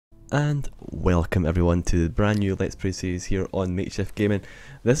And welcome everyone to the brand new Let's Play series here on Makeshift Gaming.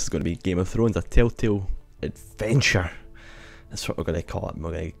 This is going to be Game of Thrones, a Telltale adventure. That's what we're going to call it.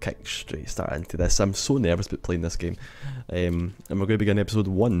 We're going to kick straight start into this. I'm so nervous about playing this game. And we're going to begin episode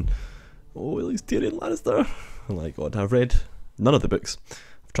 1. Oh, at least Tyrion Lannister. Oh my god, I've read none of the books.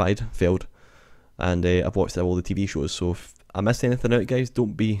 I've tried, failed. And I've watched all the TV shows, so if I missed anything out, guys,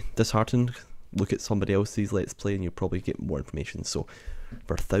 don't be disheartened. Look at somebody else's Let's Play and you'll probably get more information. So,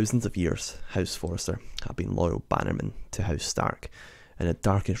 for thousands of years, House Forrester have been loyal bannermen to House Stark. In the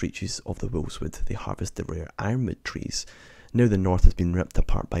darkest reaches of the Wolveswood, they harvest the rare ironwood trees. Now the north has been ripped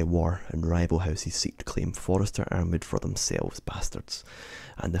apart by war, and rival houses seek to claim Forrester ironwood for themselves, bastards.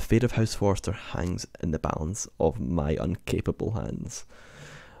 And the fate of House Forrester hangs in the balance of my incapable hands.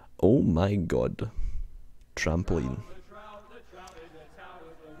 Oh my god. Trampoline.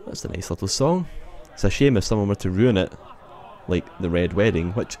 That's a nice little song. It's a shame if someone were to ruin it, like the Red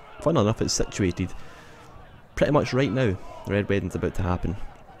Wedding, which, fun enough, is situated pretty much right now. The Red Wedding's about to happen.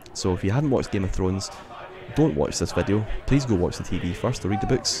 So if you haven't watched Game of Thrones, don't watch this video. Please go watch the TV first or read the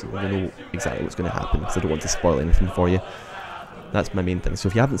books. You'll know exactly what's going to happen, because I don't want to spoil anything for you. That's my main thing. So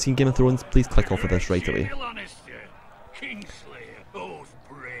if you haven't seen Game of Thrones, please click off of this right away.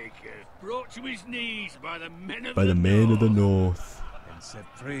 Brought to his knees by the men of the north. And set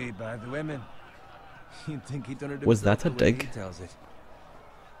free by the women. You'd think he'd done it. Was that a dig?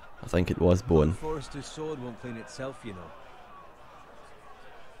 I think it was, Bowen. Forrester's sword won't clean itself, you know.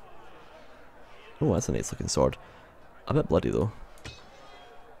 Oh, that's a nice looking sword. A bit bloody though.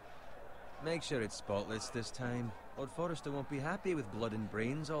 Make sure it's spotless this time. Lord Forrester won't be happy with blood and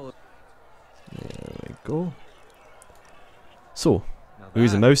brains all over. There we go. So, we're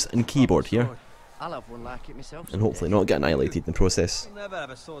using mouse and keyboard here. I'll have one like it myself. And hopefully not get annihilated in the process. I'll never have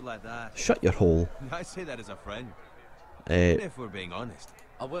a sword like that. Shut your hole. I say that as a friend. If we're being honest.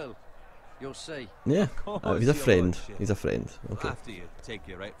 I will. You'll see. Yeah, he's a friend. Shit. He's a friend. Okay. After you take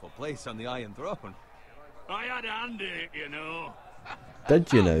your rightful place on the Iron Throne. I had a hand in it, you know.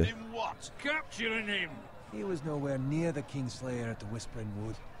 Did you know? What? Capturing him. He was nowhere near the Kingslayer at the Whispering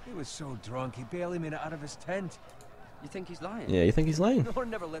Wood. He was so drunk he barely made it out of his tent. You think he's lying? Yeah, you think he's lying? No one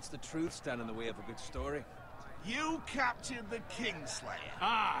never lets the truth stand in the way of a good story. You captured the Kingslayer.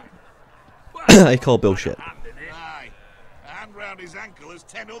 Aye. I call bullshit. Aye. A hand round his ankle as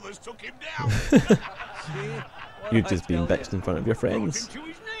 10 others took him down. You're just being bitched in front of your friends. To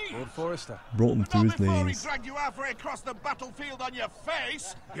his knees. Lord Forrester. Brought him to Not his before he knees. dragged you halfway across the battlefield on your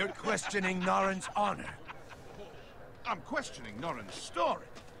face. You're questioning Norrin's honor. I'm questioning Norrin's story.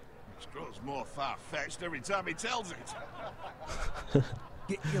 It grows more far-fetched every time he tells it.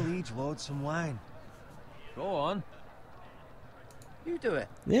 Get your liege lord some wine. Go on. You do it.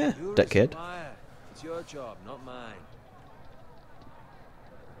 Yeah, You're a dickhead. squire. It's your job, not mine.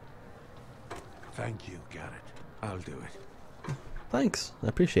 Thank you, Garrett. I'll do it. Thanks, I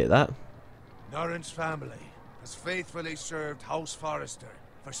appreciate that. Norrin's family has faithfully served House Forrester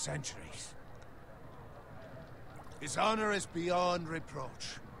for centuries. His honor is beyond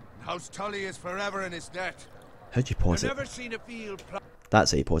reproach. House Tully is forever in his debt. How'd you pause I've it? never seen a field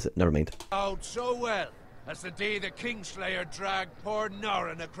That's how you pause it, never mind. plowed so well as the day the Kingslayer dragged poor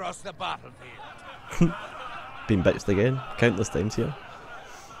Norrin across the battlefield. Been bitched again, countless times here.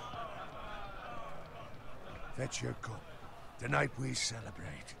 Fetch your cup. Tonight we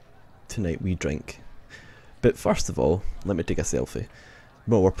celebrate. Tonight we drink. But first of all, let me take a selfie.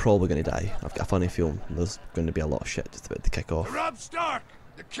 Well, we're probably going to die. I've got a funny feeling there's going to be a lot of shit just about to kick off. Rob Stark,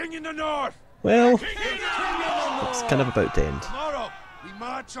 the king in the north. Well, it's kind of about to end. Tomorrow we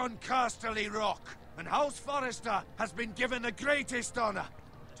march on Casterly Rock, and House Forrester has been given the greatest honor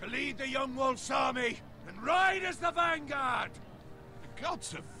to lead the Young Wolf's army and ride as the vanguard. The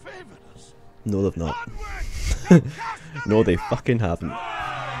gods have favoured us. No, they've not. Onward! No, they fucking haven't.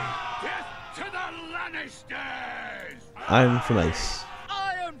 Death to the Lannisters. Iron from ice.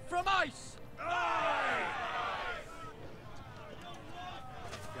 Iron from ice.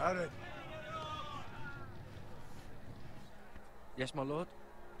 Garrett, Yes, my lord.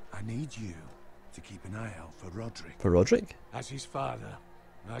 I need you to keep an eye out for Roderick. For Roderick? As his father,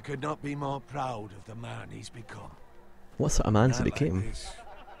 I could not be more proud of the man he's become. What sort of man he Night like became? this,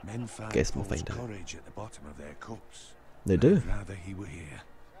 men find Guess we'll false find out. courage at the bottom of their cups. They do. I'd rather he were here.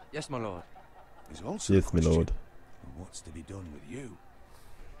 Yes, my lord. There's also Yes, a my question lord. of what's to be done with you.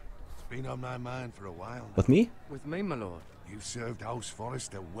 It's been on my mind for a while now. With me? With me, my lord. You've served House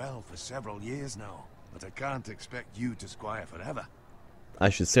Forrester well for several years now, but I can't expect you to squire forever. I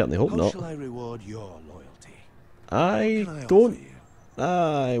should certainly hope How not. shall I reward your loyalty? I What can I don't. offer you?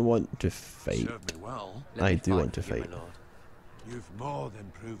 I want to fight. Served me well. Let I me do want to for you, fight. my lord. You've more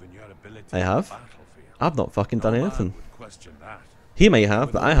than proven your ability I have. on the battlefield. I've not fucking done No man anything. would question that. He may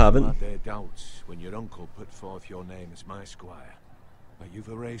have, but I haven't. Had their doubts when your uncle put forth your name as my squire, but you've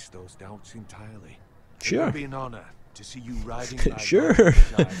erased those doubts entirely. Sure. It'll be an honor to see you riding by Sure. my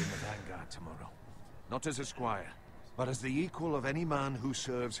side in the vanguard tomorrow. Not as a squire, but as the equal of any man who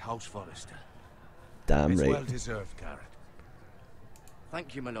serves House Forrester. Damn It's right. well deserved, Garrett.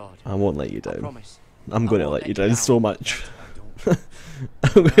 Thank you, my lord. I won't let you I down. promise. I'm I going to won't let you down so much. I don't.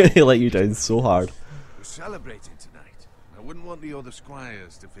 I'm going to let you down so hard. We're celebrating tonight. I wouldn't want the other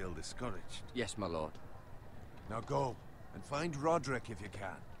squires to feel discouraged. Yes, my lord. Now go and find Roderick if you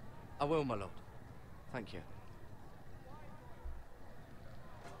can. I will, my lord. Thank you.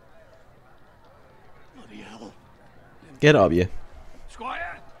 Bloody hell. Get up, you.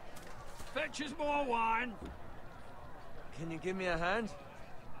 Squire, fetch us more wine. Can you give me a hand?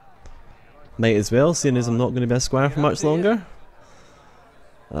 Might as well, seeing as I'm not going to be a squire for much longer.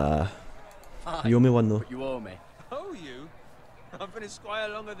 Aye, You owe me one though. but you owe me. Oh, you? I've been a squire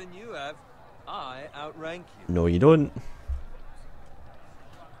longer than you have. I outrank you. No, you don't.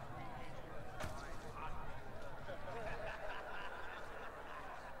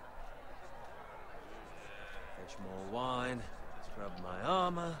 Fetch more wine, scrub my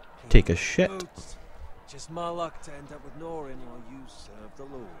armor, Take a shit. boots. Just my luck to end up with Norin while you serve the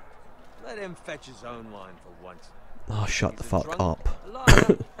Lord. Let him fetch his own wine for once. Oh, shut the He's a fuck drunk, up. a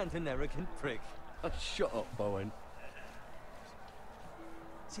liar, and an arrogant prick. Oh, shut up, Bowen.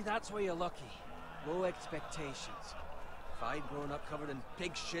 See, that's where you're lucky. Low expectations. If I'd grown up covered in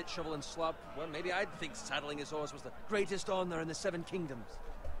pig shit, shovel and slop, well, maybe I'd think saddling his horse was the greatest honor in the Seven Kingdoms.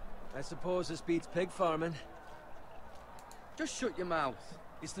 I suppose this beats pig farming. Just shut your mouth.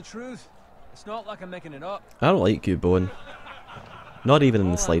 It's the truth. It's not like I'm making it up. I don't like you, Bowen. Not even in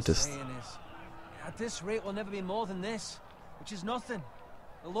All the I'm slightest. saying is, at this rate, we'll never be more than this, which is nothing.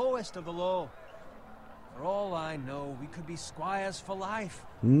 The lowest of the low. For all I know, we could be squires for life.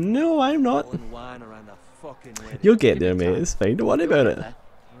 No, I'm not. Pouring wine around the fucking wedding. You'll get there, mate. It's fine. Don't worry about it.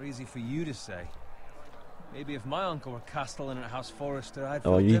 More easy for you to say. Maybe if my uncle were castellan at House Forrester, I'd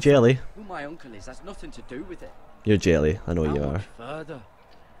Oh, feel you different. jelly? Who my uncle is, that's nothing to do with it. You're jelly. I know How you much are. further?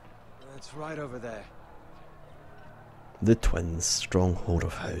 It's right over there. The twins, stronghold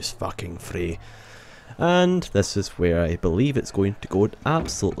of House fucking Frey. And this is where I believe it's going to go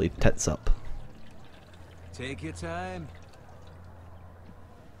absolutely tits up. Take your time.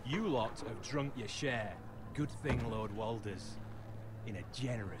 You lot have drunk your share. Good thing Lord Walder's in a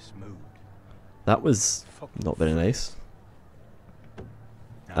generous mood. That was not very nice.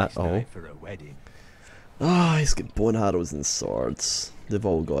 Nice all. night for a wedding. Ah, he's got bow and arrows and swords. They've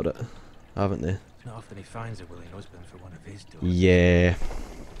all got it, haven't they? It's not often he finds a willing husband for one of his daughters. Yeah.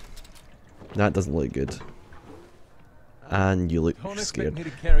 That doesn't look good. And you look Don't expect scared. me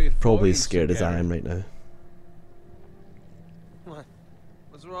to carry it for Probably you, as scared as I Garrett. am right now. What?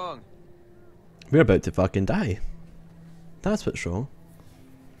 What's wrong? We're about to fucking die. That's what's wrong.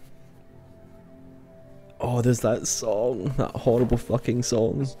 Oh, there's that song. That horrible fucking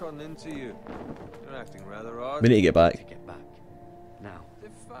song. What's gotten into you? You're acting rather odd. We need to get To back. get back. Now. They're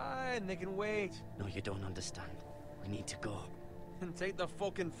fine. They can wait. No, you don't understand. We need to go. And take the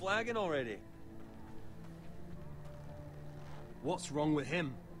fucking flagon already. What's wrong with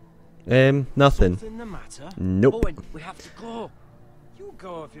him? Nothing. Something the matter? Nope. Bowen, we have to go. You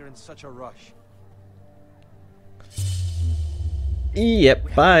go if you're in such a rush. Yep,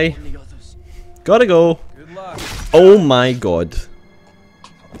 We bye. have to warn the others. Gotta go. Good luck. Oh my god.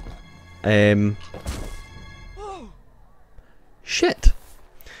 Shit.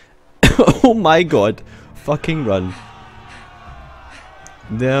 Oh my god. Fucking run.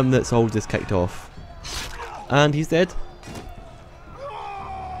 Damn, that's all just kicked off. And he's dead.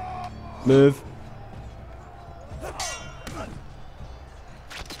 Move.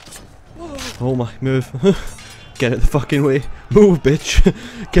 Oh my, move. Get out the fucking way. Move, bitch.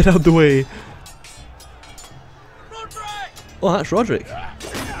 Get out the way. Oh, that's Roderick.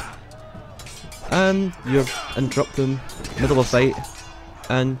 And you're interrupting middle of a fight.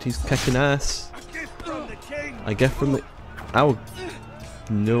 And he's kicking ass. A gift from the king. A gift from the... Ow.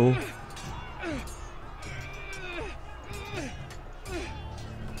 No.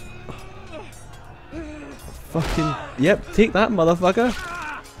 Fucking... Yep, take that, motherfucker.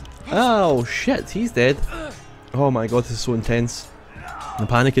 Oh, shit, he's dead. Oh my god, this is so intense. I'm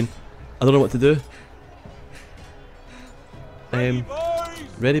panicking. I don't know what to do.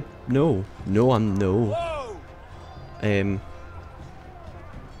 Ready? No. No, I'm no. Whoa!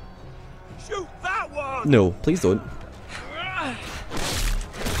 Shoot that one! No, please don't.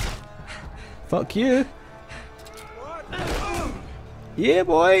 Fuck you. Yeah,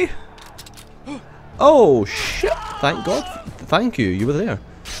 boy! Oh, shit! Thank God. Thank you, you were there.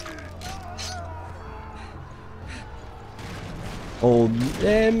 Oh,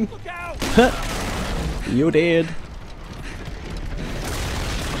 you did.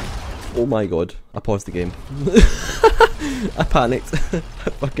 Oh my God, I paused the game. I panicked. I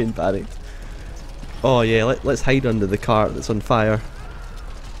fucking panicked. Oh yeah, let's hide under the cart that's on fire.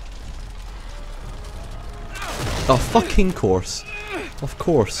 Oh, fucking course. Of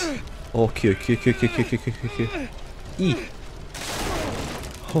course. Oh, Q. E.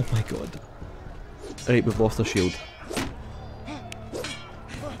 Oh my God. Alright, we've lost our shield.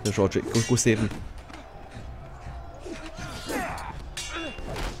 There's Roderick. Go save him.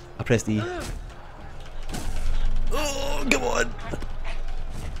 I pressed E. Oh, come on.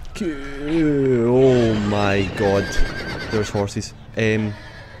 Q. Oh my God. There's horses.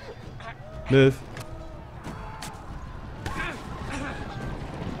 Move.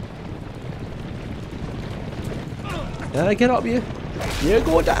 Get up, you. You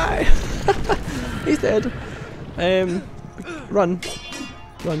go die. He's dead. Run.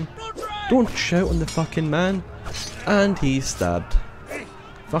 Run. Don't shout on the fucking man. And he's stabbed.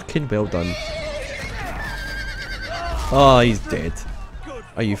 Fucking well done. Oh, he's dead.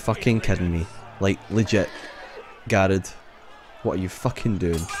 Are you fucking kidding me? Like, legit. Garrett. What are you fucking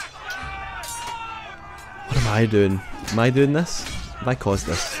doing? What am I doing? Am I doing this? Have I caused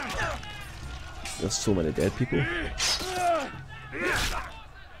this? There's so many dead people.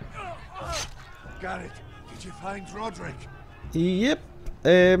 Garrett, did you find Roderick? Yep.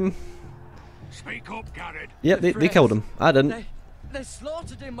 Speak up, Garrett. Yep, they killed him. I didn't. They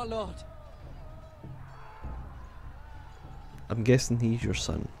slaughtered him, my lord. I'm guessing he's your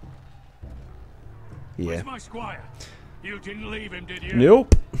son. Yeah. Where's my squire? You didn't leave him, did you?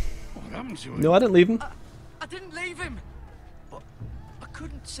 Nope. What happened to him? No, I didn't leave him. I didn't leave him, but I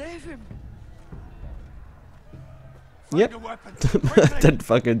couldn't save him. Yep. Find a weapon. I didn't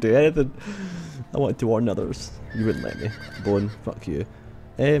fucking do anything. I wanted to warn others. You wouldn't let me. Bone, fuck you.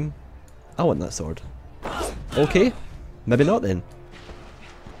 I want that sword. Okay. Maybe not then.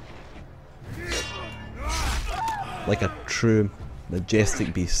 Like a true,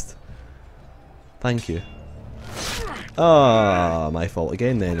 majestic beast. Thank you. Ah, my fault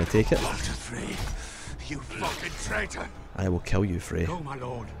again then, I take it. Walter Frey, you fucking traitor. I will kill you, Frey. Go, my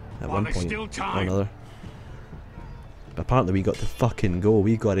lord. At While one there's point still or time. another. But apparently we got to fucking go.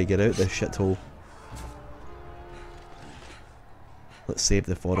 We gotta get out this shithole. Let's save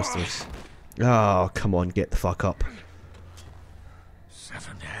the foresters. Oh, come on, get the fuck up.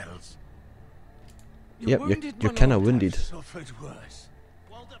 7 hells. Yep, you're kinda wounded. Suffered worse.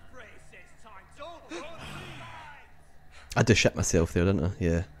 I just shit myself there, didn't I?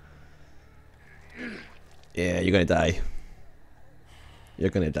 Yeah. Yeah, you're gonna die. You're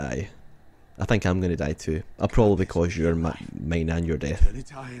gonna die. I think I'm gonna die too. I'll probably cause your mine and your death. Put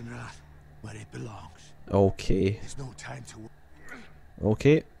it in Wrath, where it belongs. Okay. There's no time to.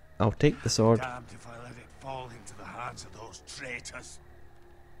 Okay. I'll take the sword. Damned if I let it fall into the hands of those traitors.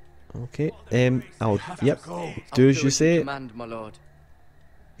 Okay. I'll. Yep. Go. Do as you say. Command, my lord.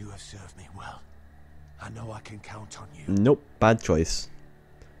 You have served me well. I know I can count on you. Nope. Bad choice.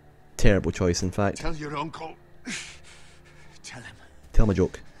 Terrible choice, in fact. Tell your uncle. Tell him Tell him a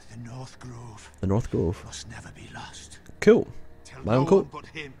joke. the North Grove The North Grove. must never be lost. Cool. Tell My no uncle? one but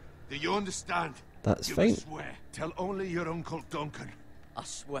him. Do you understand? That's You fine. must swear. Tell only your uncle Duncan. I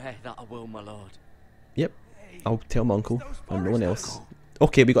swear that I will, my lord. Yep. I'll tell my uncle and no one else.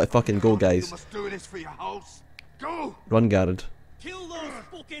 Okay, we gotta fucking go, You guys. must do this for your house. Go. Run, Garrett. Kill those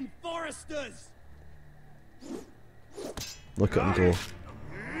fucking foresters! Look at him go.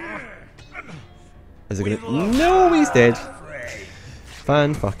 Is it gonna? No, he's dead.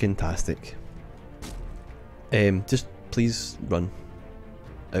 Fan-fucking-tastic. Just please run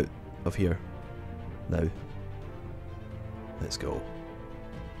out of here now. Let's go.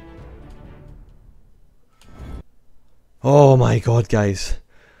 Oh my god, guys.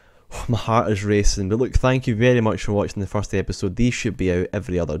 My heart is racing. But look, thank you very much for watching the first episode. These should be out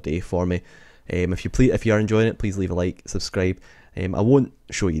every other day for me. If you are enjoying it, please leave a like, subscribe. I won't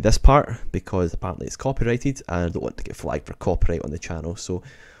show you this part because apparently it's copyrighted and I don't want to get flagged for copyright on the channel, so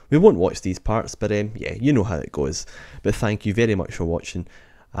we won't watch these parts, but yeah, you know how it goes. But thank you very much for watching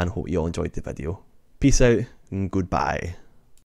and hope you all enjoyed the video. Peace out and goodbye.